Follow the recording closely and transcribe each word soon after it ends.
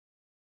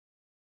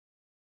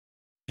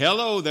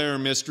Hello there,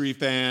 mystery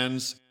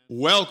fans.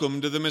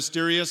 Welcome to the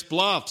Mysterious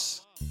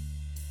Bluffs.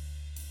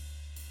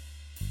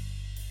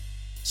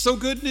 So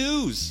good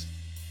news!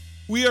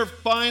 We are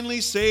finally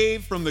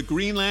saved from the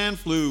Greenland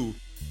Flu.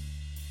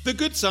 The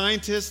good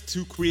scientists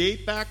who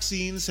create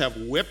vaccines have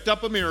whipped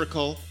up a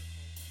miracle,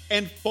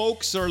 and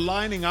folks are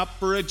lining up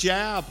for a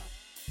jab.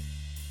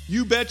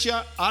 You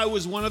betcha I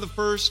was one of the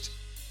first,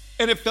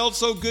 and it felt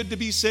so good to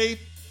be safe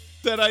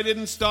that I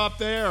didn't stop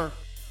there.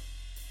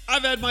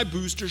 I've had my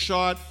booster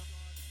shot.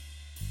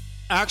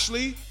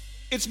 Actually,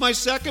 it's my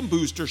second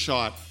booster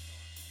shot.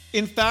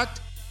 In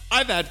fact,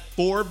 I've had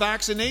 4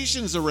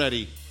 vaccinations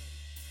already.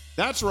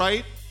 That's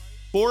right,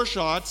 4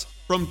 shots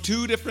from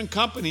 2 different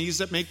companies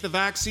that make the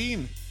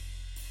vaccine.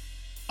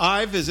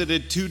 I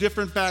visited 2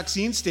 different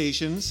vaccine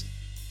stations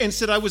and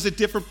said I was a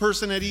different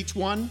person at each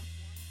one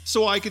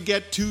so I could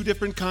get 2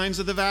 different kinds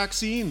of the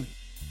vaccine,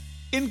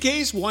 in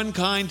case one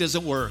kind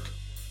doesn't work.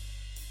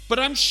 But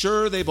I'm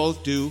sure they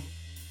both do.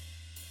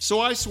 So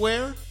I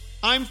swear,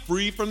 I'm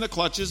free from the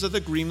clutches of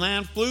the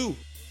Greenland Flu.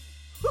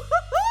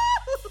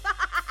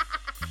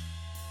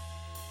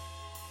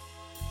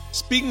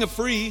 Speaking of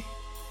free,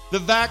 the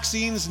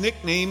vaccine's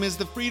nickname is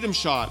the Freedom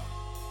Shot,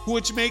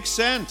 which makes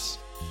sense.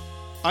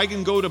 I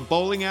can go to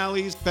bowling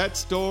alleys, pet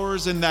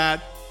stores, and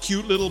that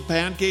cute little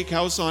pancake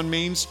house on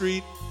Main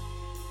Street.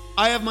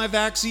 I have my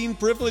vaccine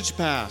privilege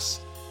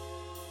pass.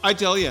 I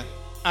tell you,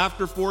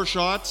 after 4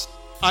 shots,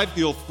 I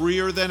feel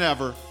freer than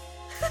ever.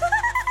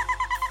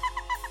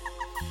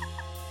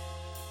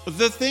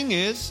 The thing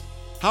is,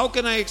 how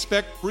can I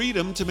expect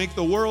freedom to make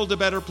the world a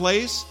better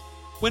place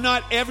when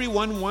not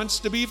everyone wants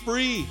to be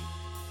free?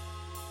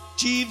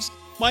 Jeeves,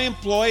 my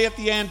employee at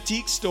the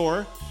antique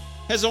store,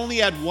 has only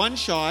had 1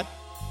 shot,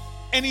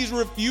 and he's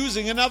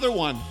refusing another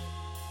one.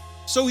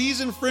 So he's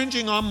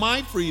infringing on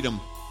my freedom.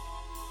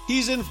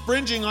 He's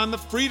infringing on the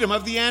freedom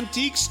of the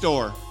antique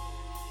store.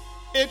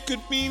 It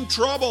could mean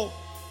trouble.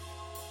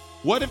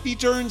 What if he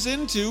turns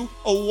into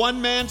a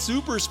one-man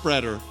super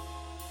spreader?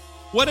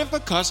 What if a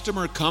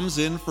customer comes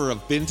in for a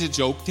vintage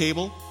oak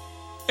table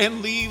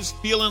and leaves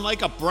feeling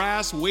like a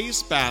brass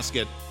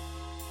wastebasket?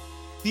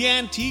 The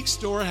antique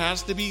store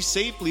has to be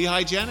safely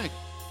hygienic.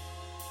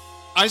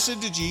 I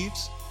said to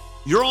Jeeves,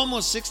 "You're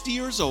almost 60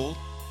 years old,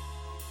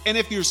 and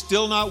if you're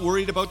still not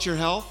worried about your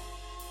health,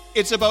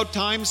 it's about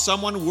time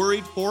someone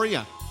worried for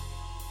you."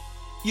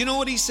 You know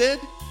what he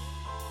said?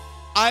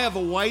 "I have a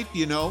wife,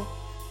 you know."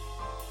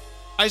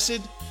 I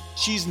said,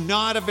 "She's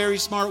not a very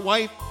smart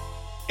wife,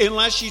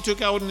 unless she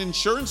took out an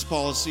insurance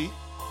policy.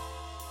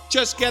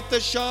 Just get the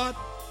shot.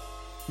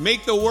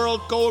 Make the world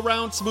go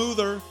around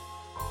smoother."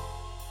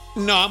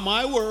 "Not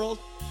my world,"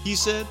 he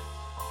said.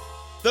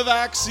 "The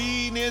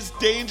vaccine is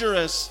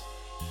dangerous.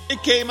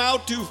 It came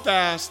out too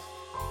fast.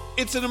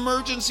 It's an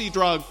emergency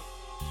drug,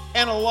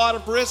 and a lot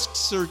of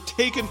risks are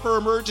taken for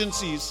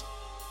emergencies.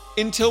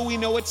 Until we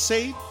know it's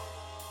safe,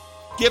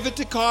 give it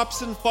to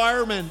cops and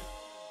firemen."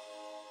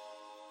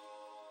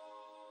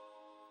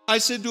 I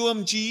said to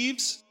him,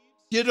 "Jeeves,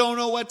 you don't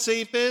know what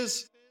safe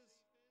is.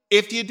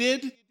 If you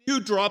did,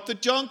 you'd drop the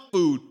junk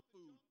food.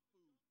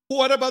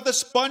 What about the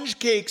sponge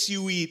cakes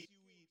you eat?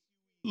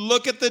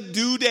 Look at the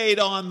due date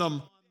on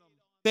them.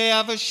 They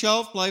have a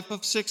shelf life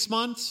of 6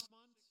 months.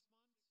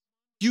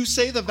 You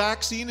say the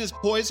vaccine is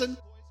poison?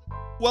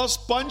 Well,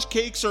 sponge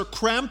cakes are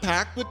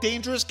cram-packed with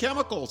dangerous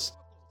chemicals.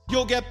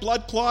 You'll get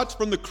blood clots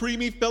from the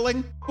creamy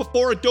filling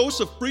before a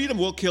dose of freedom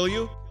will kill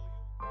you."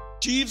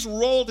 Jeeves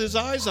rolled his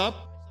eyes up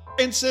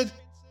and said,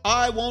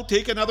 "I won't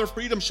take another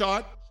freedom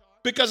shot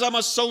because I'm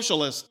a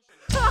socialist."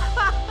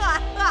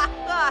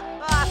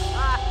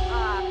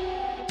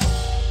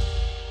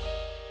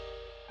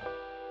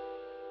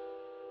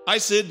 I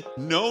said,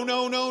 "No,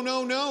 no, no,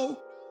 no, no.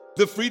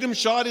 The freedom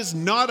shot is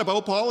not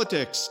about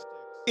politics.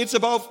 It's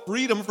about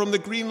freedom from the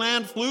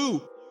Greenland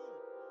Flu.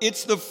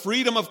 It's the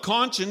freedom of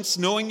conscience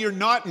knowing you're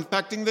not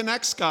infecting the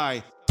next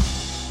guy.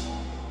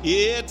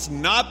 It's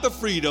not the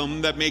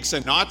freedom that makes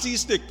a Nazi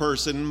stick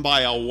person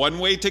buy a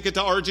one-way ticket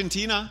to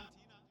Argentina."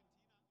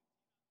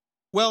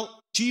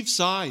 Well, Jeeves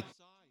sighed,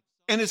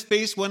 and his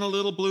face went a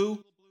little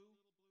blue.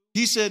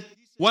 He said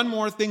one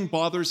more thing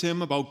bothers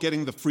him about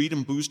getting the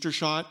freedom booster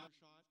shot.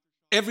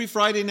 Every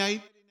Friday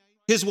night,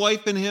 his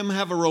wife and him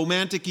have a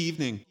romantic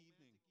evening.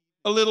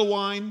 A little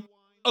wine,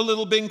 a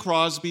little Bing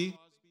Crosby.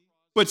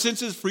 But since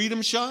his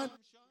freedom shot,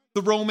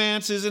 the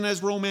romance isn't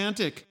as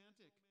romantic.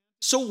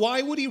 So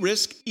why would he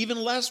risk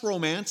even less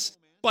romance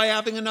by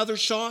having another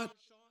shot?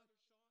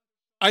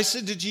 I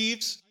said to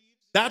Jeeves,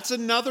 "That's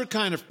another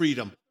kind of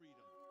freedom."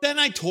 Then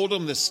I told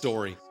him this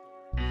story.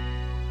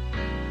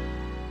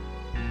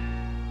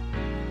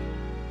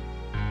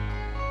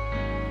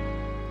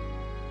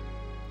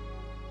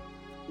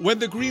 When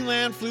the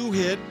Greenland Flu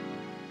hit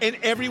and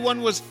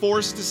everyone was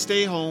forced to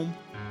stay home,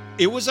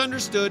 it was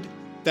understood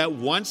that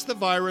once the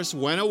virus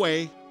went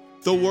away,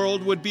 the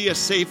world would be a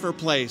safer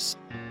place.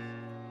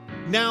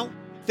 Now,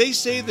 they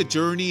say the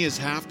journey is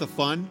half the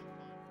fun.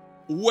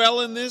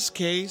 Well, in this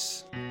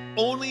case,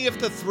 only if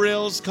the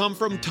thrills come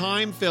from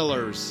time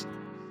fillers,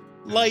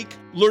 like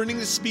learning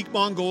to speak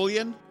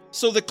Mongolian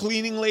So the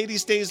cleaning lady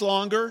stays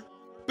longer?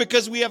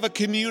 Because we have a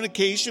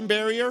communication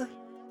barrier?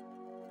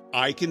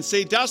 I can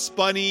say dust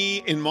bunny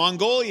in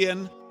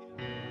Mongolian.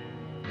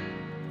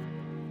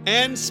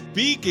 And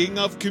speaking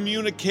of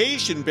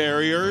communication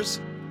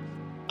barriers,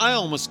 I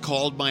almost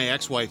called my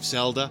ex-wife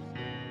Zelda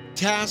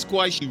to ask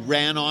why she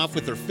ran off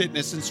with her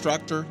fitness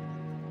instructor.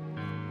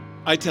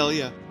 I tell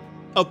you,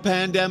 a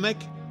pandemic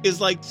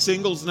is like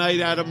singles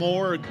night at a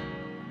morgue.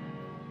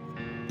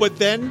 But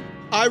then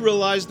I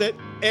realized that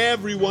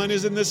everyone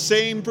is in the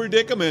same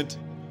predicament.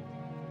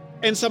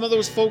 And some of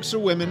those folks are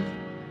women.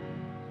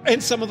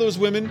 And some of those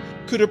women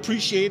could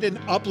appreciate an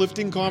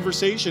uplifting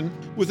conversation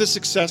with a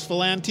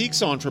successful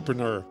antiques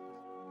entrepreneur.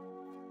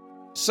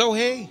 So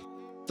hey,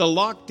 the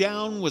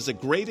lockdown was a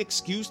great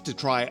excuse to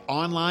try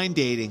online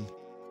dating.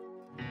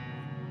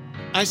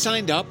 I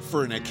signed up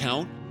for an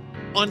account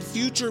on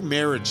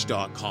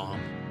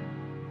futuremarriage.com.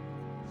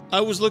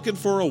 I was looking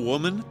for a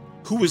woman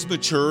who was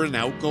mature and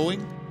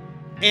outgoing.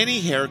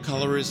 Any hair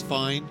color is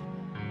fine.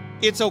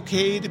 It's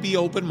okay to be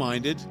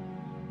open-minded.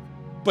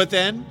 But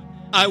then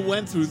I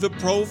went through the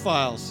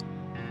profiles.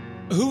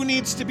 Who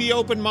needs to be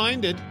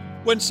open-minded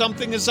when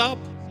something is up?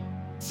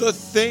 The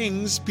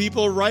things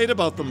people write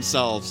about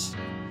themselves.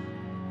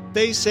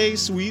 They say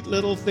sweet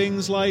little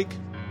things like,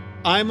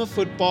 I'm a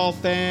football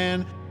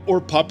fan, or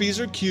puppies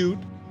are cute.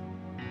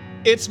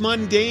 It's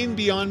mundane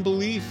beyond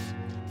belief.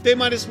 They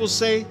might as well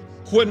say,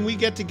 when we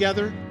get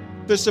together,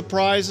 the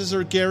surprises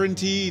are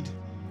guaranteed.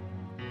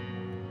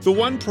 The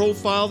one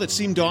profile that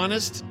seemed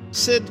honest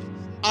said,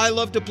 I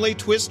love to play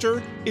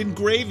Twister in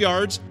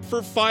graveyards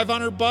for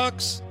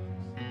 $500.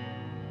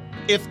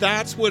 If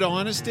that's what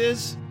honest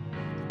is,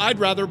 I'd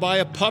rather buy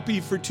a puppy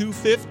for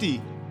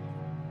 $250.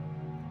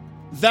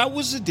 That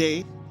was the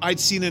day I'd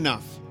seen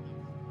enough.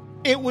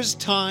 It was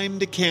time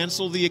to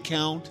cancel the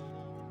account.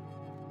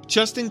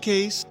 Just in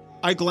case,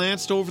 I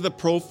glanced over the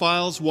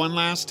profiles one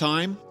last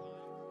time,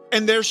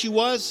 and there she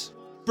was,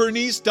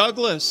 Bernice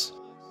Douglas.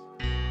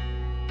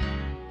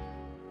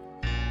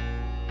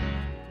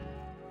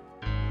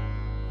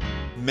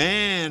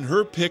 Man,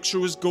 her picture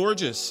was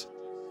gorgeous.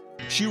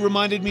 She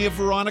reminded me of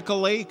Veronica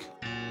Lake,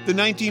 the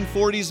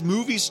 1940s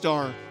movie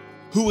star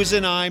who was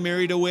in I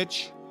Married a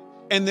Witch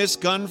and This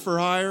Gun for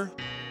Hire.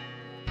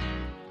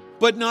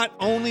 But not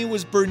only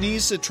was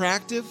Bernice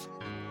attractive,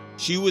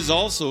 she was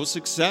also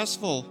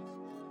successful.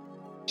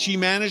 She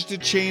managed a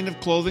chain of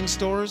clothing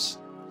stores,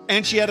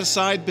 and she had a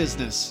side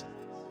business,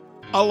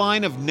 a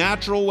line of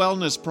natural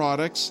wellness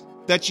products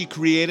that she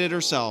created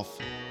herself.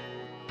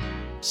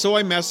 So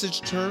I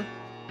messaged her,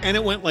 and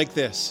it went like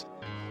this.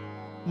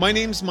 My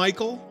name's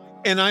Micheal,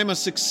 and I'm a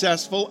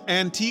successful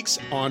antiques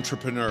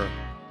entrepreneur.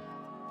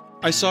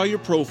 I saw your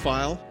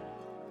profile,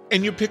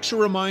 and your picture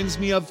reminds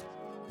me of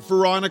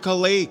Veronica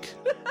Lake.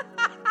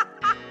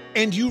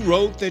 And you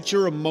wrote that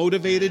you're a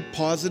motivated,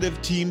 positive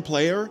team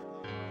player.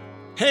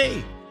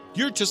 Hey,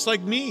 you're just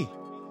like me.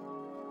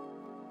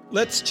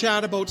 Let's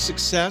chat about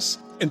success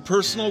and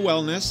personal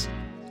wellness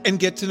and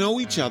get to know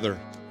each other.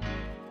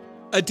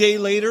 A day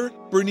later,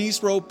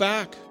 Bernice wrote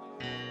back.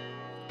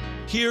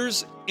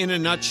 Here's, in a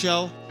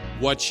nutshell,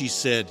 what she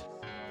said.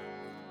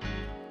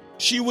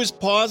 She was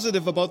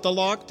positive about the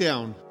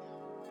lockdown,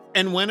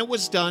 and when it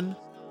was done,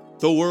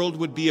 the world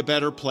would be a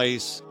better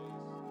place.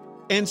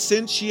 And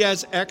since she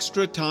has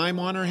extra time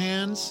on her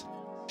hands,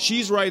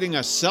 she's writing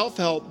a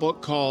self-help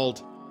book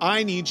called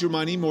I Need Your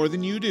Money More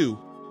Than You Do.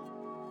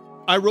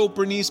 I wrote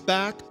Bernice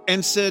back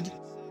and said,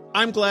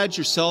 I'm glad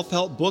your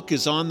self-help book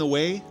is on the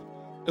way,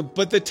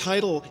 but the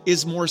title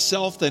is more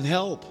self than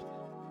help.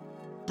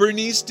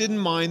 Bernice didn't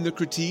mind the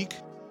critique,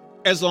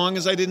 as long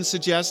as I didn't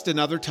suggest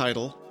another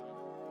title.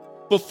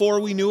 Before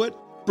we knew it,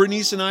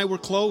 Bernice and I were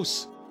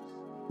close.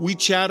 We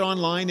chat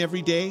online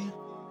every day.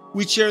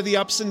 We share the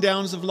ups and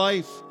downs of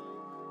life.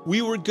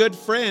 We were good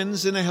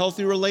friends in a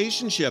healthy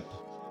relationship.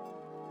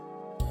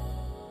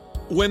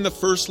 When the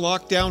first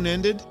lockdown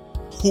ended,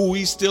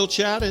 we still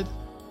chatted.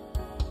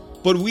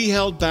 But we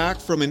held back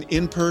from an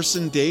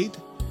in-person date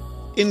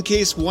in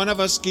case one of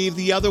us gave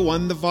the other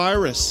one the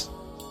virus.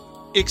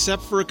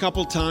 Except for a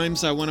couple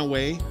times I went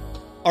away,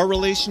 our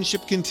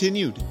relationship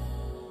continued.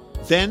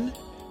 Then,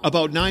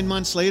 about 9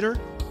 months later,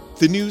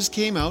 the news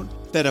came out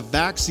that a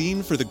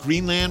vaccine for the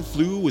Greenland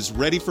Flu was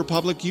ready for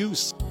public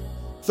use.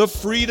 The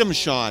Freedom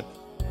Shot.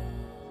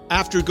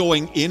 After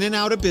going in and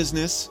out of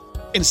business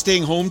and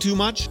staying home too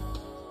much,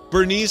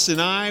 Bernice and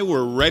I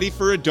were ready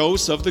for a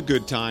dose of the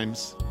good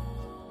times.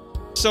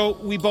 So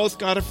we both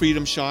got a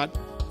Freedom Shot,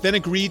 then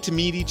agreed to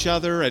meet each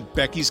other at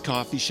Becky's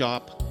coffee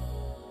shop.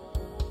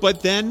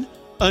 But then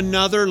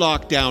another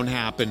lockdown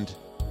happened,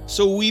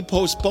 so we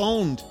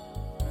postponed.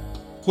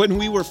 When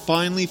we were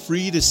finally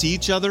free to see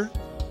each other,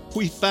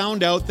 we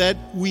found out that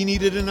we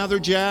needed another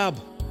jab.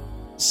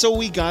 So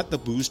we got the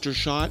booster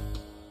shot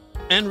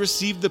and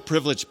received the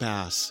privilege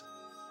pass.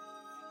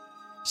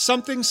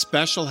 Something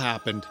special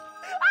happened.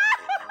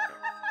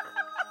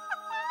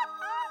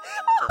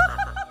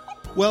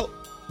 Well,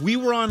 we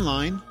were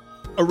online,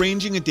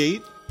 arranging a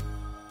date,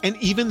 and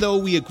even though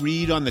we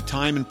agreed on the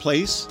time and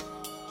place,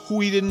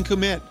 we didn't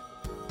commit.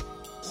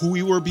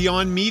 we were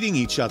beyond meeting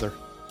each other.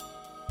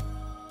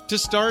 To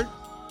start,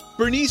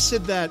 Bernice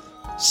said that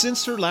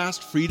since her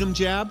last freedom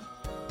jab,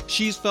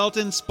 she's felt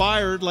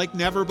inspired like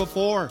never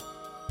before.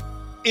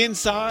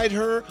 Inside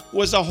her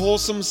was a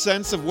wholesome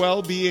sense of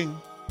well-being.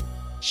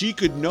 She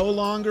could no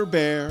longer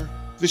bear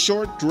the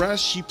short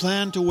dress she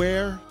planned to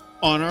wear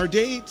on our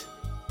date.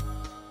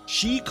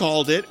 She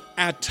called it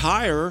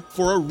attire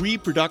for a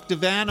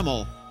reproductive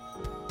animal,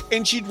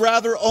 and she'd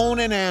rather own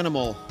an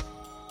animal.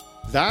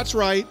 That's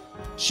right,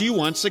 she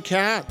wants a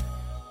cat.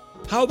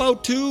 How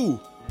about two?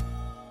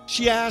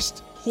 She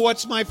asked,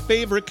 what's my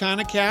favorite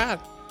kind of cat?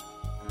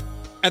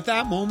 At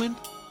that moment,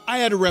 I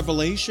had a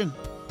revelation.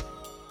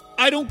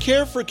 I don't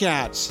care for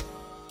cats.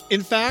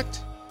 In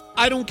fact,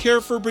 I don't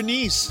care for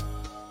Bernice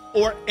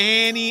or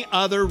any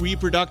other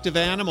reproductive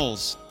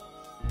animals.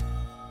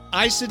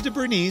 I said to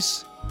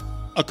Bernice,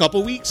 a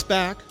couple weeks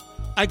back,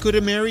 I could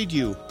have married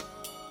you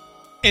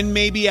and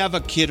maybe have a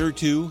kid or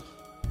two.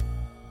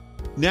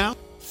 Now,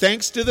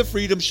 thanks to the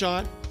freedom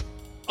shot,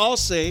 I'll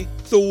say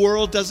the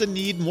world doesn't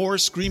need more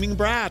screaming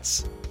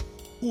brats.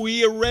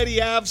 We already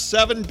have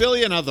 7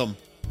 billion of them.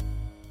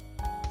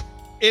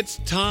 It's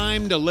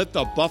time to let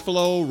the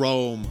buffalo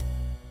roam.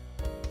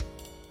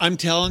 I'm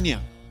telling you,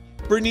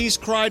 Bernice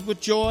cried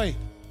with joy.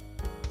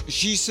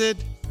 She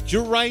said,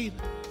 you're right.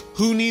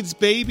 Who needs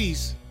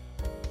babies?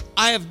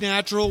 I have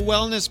natural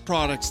wellness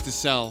products to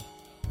sell.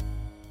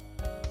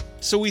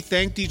 So we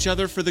thanked each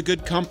other for the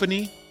good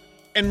company,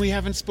 and we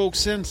haven't spoke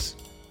since.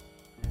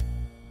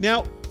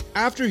 Now,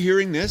 after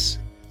hearing this,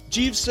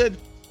 Jeeves said,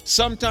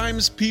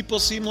 sometimes people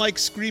seem like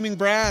screaming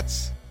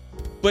brats,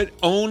 but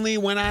only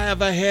when I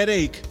have a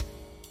headache.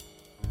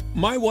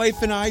 My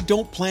wife and I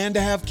don't plan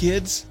to have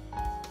kids.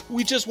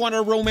 We just want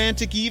a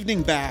romantic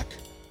evening back.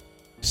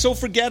 So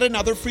forget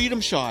another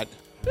freedom shot.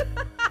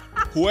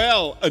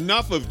 Well,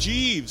 enough of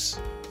Jeeves.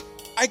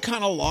 I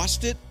kind of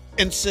lost it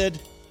and said,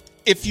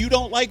 if you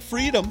don't like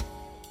freedom,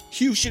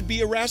 you should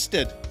be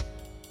arrested.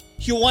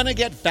 You want to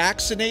get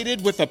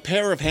vaccinated with a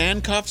pair of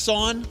handcuffs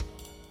on?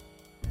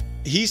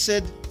 He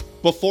said,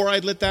 before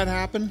I'd let that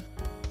happen,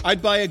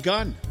 I'd buy a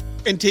gun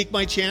and take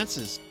my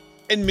chances.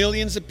 And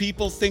millions of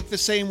people think the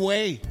same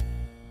way.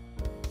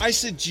 I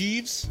said,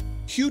 Jeeves,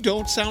 you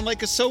don't sound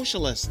like a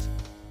socialist.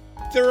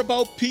 They're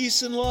about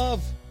peace and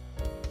love.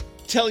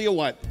 Tell you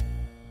what,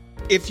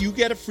 if you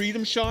get a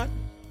freedom shot,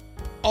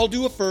 I'll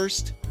do it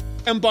first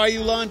and buy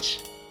you lunch.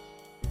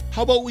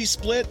 How about we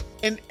split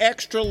an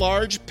extra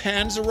large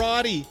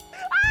Panzerotti?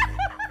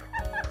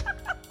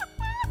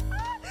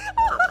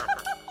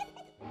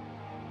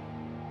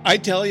 I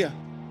tell you,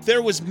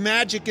 there was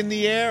magic in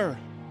the air.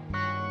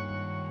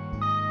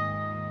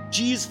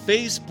 G's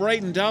face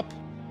brightened up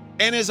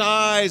and his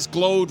eyes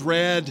glowed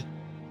red.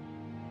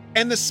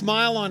 And the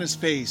smile on his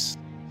face,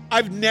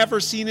 I've never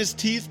seen his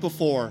teeth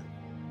before.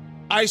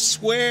 I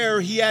swear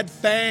he had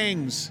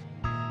fangs.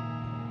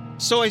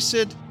 So I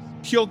said,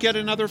 you'll get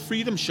another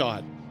freedom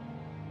shot.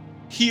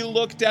 He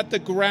looked at the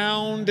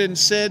ground and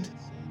said,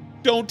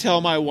 don't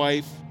tell my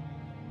wife.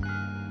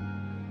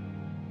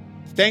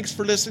 Thanks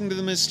for listening to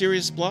The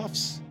Mysterious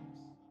Bluffs.